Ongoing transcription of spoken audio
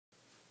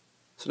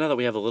So now that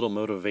we have a little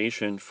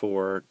motivation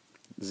for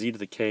z to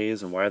the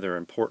k's and why they're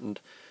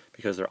important,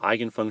 because they're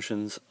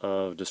eigenfunctions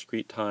of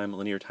discrete time,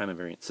 linear time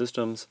invariant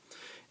systems,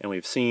 and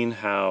we've seen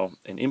how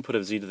an input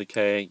of z to the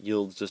k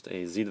yields just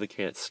a z to the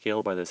k that's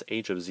scaled by this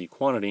h of z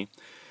quantity,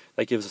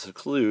 that gives us a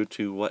clue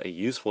to what a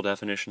useful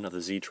definition of the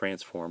z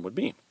transform would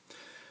be.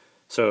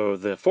 So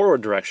the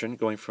forward direction,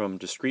 going from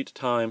discrete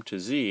time to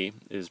z,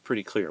 is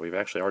pretty clear. We've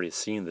actually already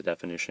seen the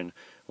definition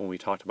when we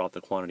talked about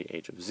the quantity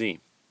h of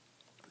z.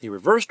 The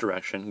reverse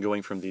direction,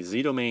 going from the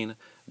z domain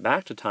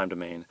back to time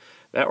domain,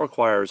 that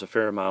requires a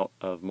fair amount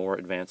of more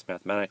advanced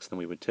mathematics than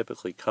we would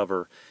typically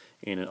cover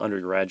in an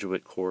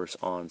undergraduate course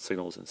on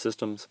signals and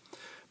systems.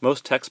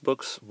 Most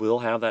textbooks will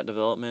have that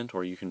development,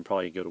 or you can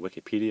probably go to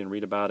Wikipedia and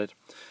read about it.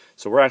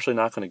 So we're actually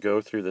not going to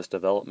go through this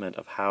development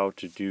of how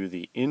to do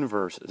the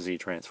inverse z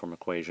transform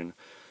equation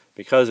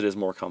because it is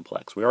more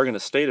complex. We are going to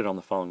state it on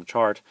the following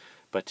chart,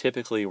 but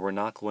typically we're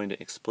not going to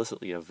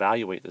explicitly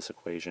evaluate this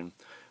equation.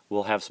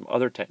 We'll have some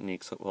other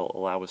techniques that will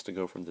allow us to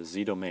go from the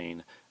z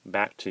domain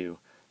back to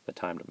the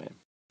time domain.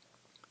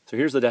 So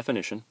here's the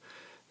definition.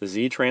 The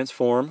z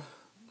transform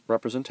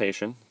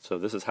representation, so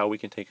this is how we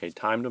can take a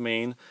time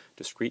domain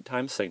discrete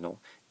time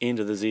signal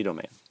into the z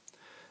domain.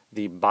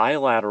 The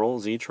bilateral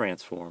z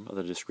transform of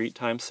the discrete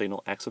time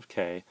signal x of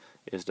k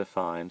is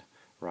defined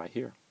right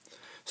here.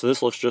 So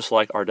this looks just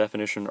like our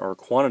definition or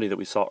quantity that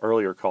we saw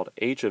earlier called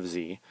h of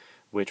z,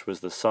 which was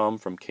the sum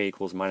from k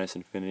equals minus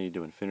infinity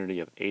to infinity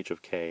of h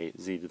of k,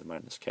 z to the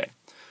minus k.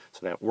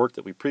 So that work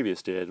that we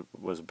previously did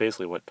was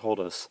basically what told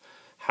us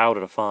how to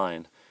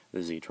define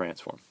the z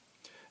transform.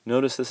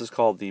 Notice this is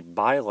called the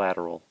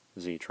bilateral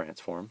z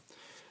transform.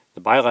 The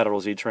bilateral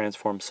z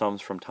transform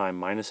sums from time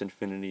minus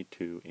infinity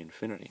to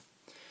infinity.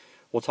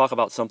 We'll talk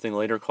about something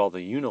later called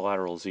the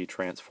unilateral z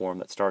transform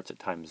that starts at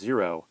time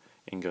 0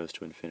 and goes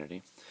to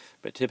infinity.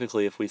 But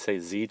typically if we say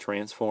z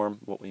transform,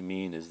 what we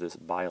mean is this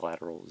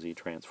bilateral z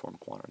transform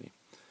quantity.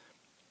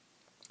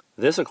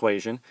 This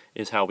equation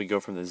is how we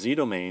go from the z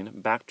domain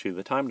back to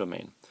the time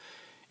domain.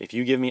 If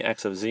you give me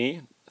x of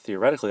z,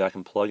 theoretically I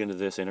can plug into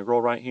this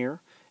integral right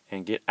here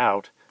and get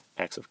out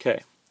x of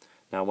k.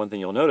 Now one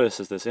thing you'll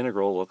notice is this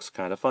integral looks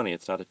kind of funny.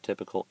 It's not a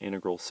typical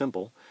integral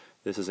symbol.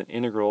 This is an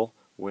integral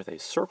with a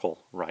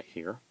circle right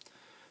here.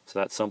 So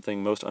that's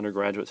something most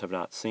undergraduates have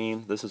not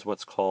seen. This is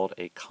what's called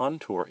a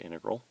contour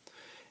integral.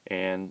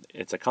 And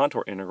it's a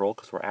contour integral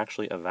because we're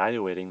actually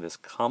evaluating this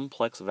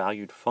complex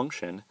valued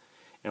function,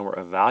 and we're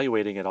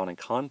evaluating it on a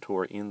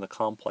contour in the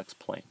complex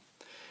plane.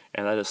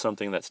 And that is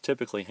something that's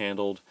typically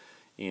handled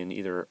in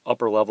either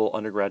upper level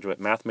undergraduate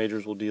math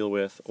majors will deal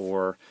with,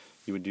 or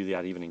you would do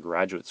that even in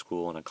graduate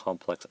school in a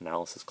complex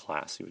analysis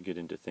class. You would get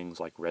into things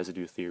like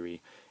residue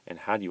theory and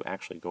how do you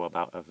actually go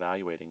about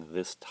evaluating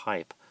this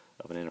type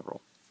of an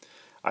integral.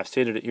 I've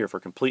stated it here for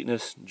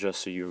completeness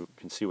just so you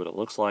can see what it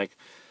looks like,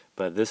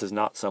 but this is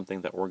not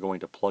something that we're going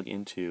to plug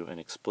into and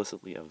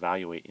explicitly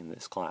evaluate in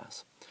this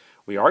class.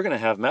 We are going to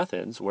have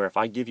methods where if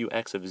I give you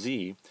x of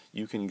z,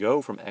 you can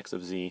go from x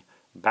of z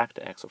back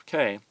to x of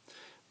k,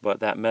 but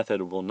that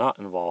method will not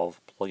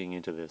involve plugging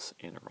into this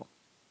integral.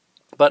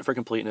 But for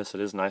completeness,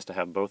 it is nice to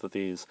have both of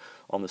these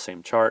on the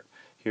same chart.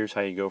 Here's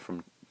how you go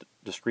from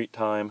discrete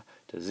time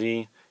to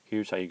z.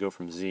 Here's how you go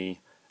from z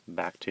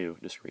back to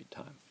discrete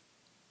time.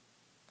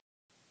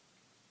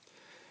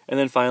 And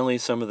then finally,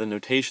 some of the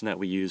notation that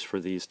we use for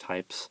these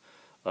types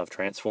of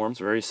transforms,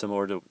 very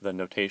similar to the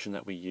notation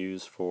that we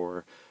use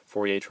for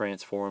Fourier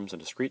transforms and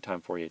discrete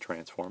time Fourier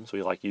transforms.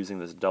 We like using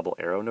this double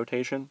arrow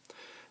notation.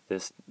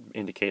 This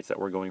indicates that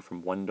we're going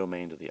from one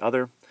domain to the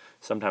other.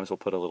 Sometimes we'll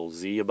put a little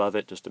z above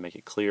it just to make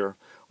it clear,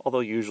 although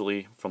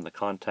usually from the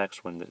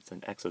context when it's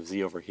an x of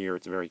z over here,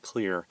 it's very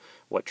clear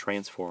what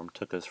transform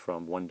took us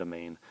from one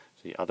domain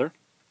to the other.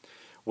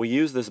 We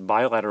use this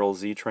bilateral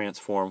z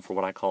transform for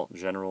what I call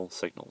general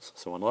signals.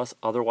 So unless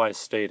otherwise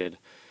stated,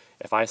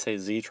 if I say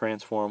z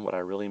transform, what I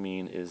really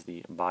mean is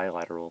the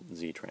bilateral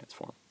z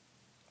transform.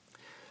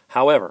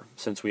 However,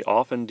 since we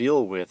often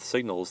deal with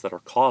signals that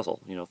are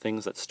causal,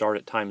 things that start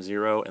at time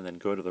 0 and then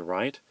go to the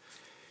right,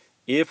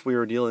 if we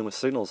are dealing with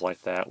signals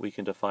like that, we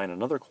can define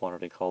another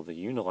quantity called the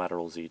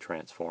unilateral z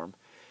transform,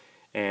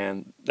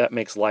 and that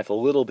makes life a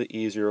little bit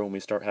easier when we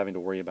start having to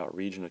worry about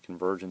region of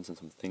convergence and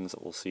some things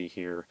that we'll see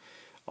here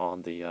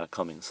on the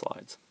coming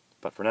slides.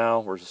 But for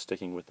now, we're just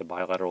sticking with the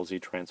bilateral z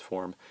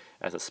transform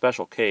as a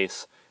special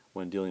case.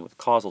 When dealing with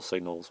causal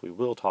signals, we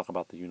will talk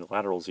about the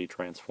unilateral z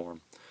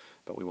transform,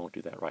 but we won't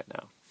do that right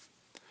now.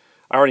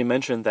 I already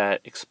mentioned that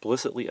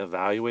explicitly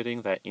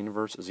evaluating that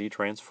inverse z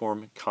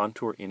transform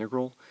contour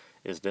integral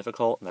is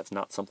difficult, and that's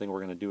not something we're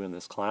going to do in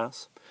this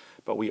class.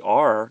 But we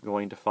are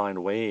going to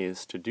find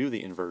ways to do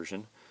the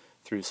inversion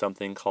through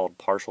something called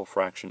partial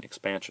fraction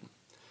expansion.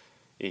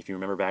 If you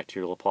remember back to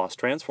your Laplace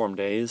transform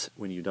days,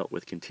 when you dealt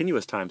with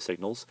continuous time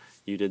signals,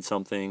 you did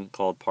something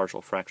called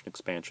partial fraction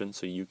expansion,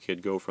 so you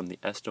could go from the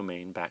S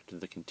domain back to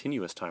the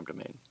continuous time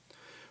domain.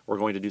 We're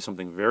going to do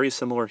something very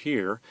similar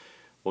here.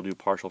 We'll do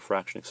partial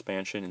fraction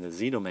expansion in the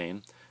z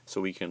domain,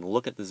 so we can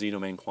look at the z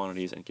domain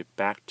quantities and get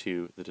back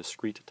to the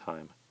discrete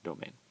time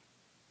domain.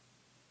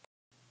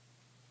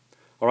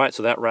 All right,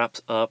 so that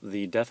wraps up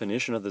the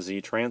definition of the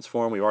Z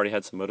transform. We already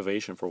had some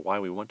motivation for why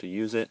we want to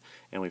use it,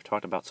 and we've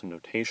talked about some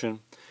notation.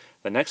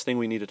 The next thing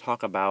we need to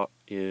talk about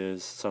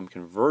is some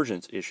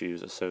convergence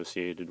issues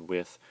associated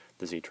with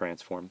the Z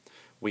transform.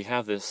 We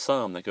have this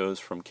sum that goes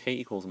from k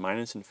equals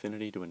minus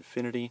infinity to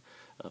infinity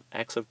of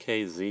x of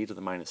k z to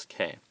the minus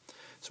k.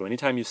 So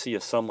anytime you see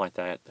a sum like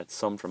that, that's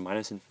summed from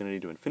minus infinity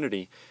to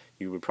infinity,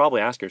 you would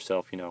probably ask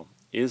yourself,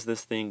 is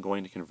this thing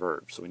going to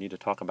converge? So we need to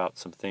talk about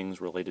some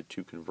things related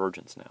to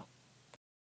convergence now.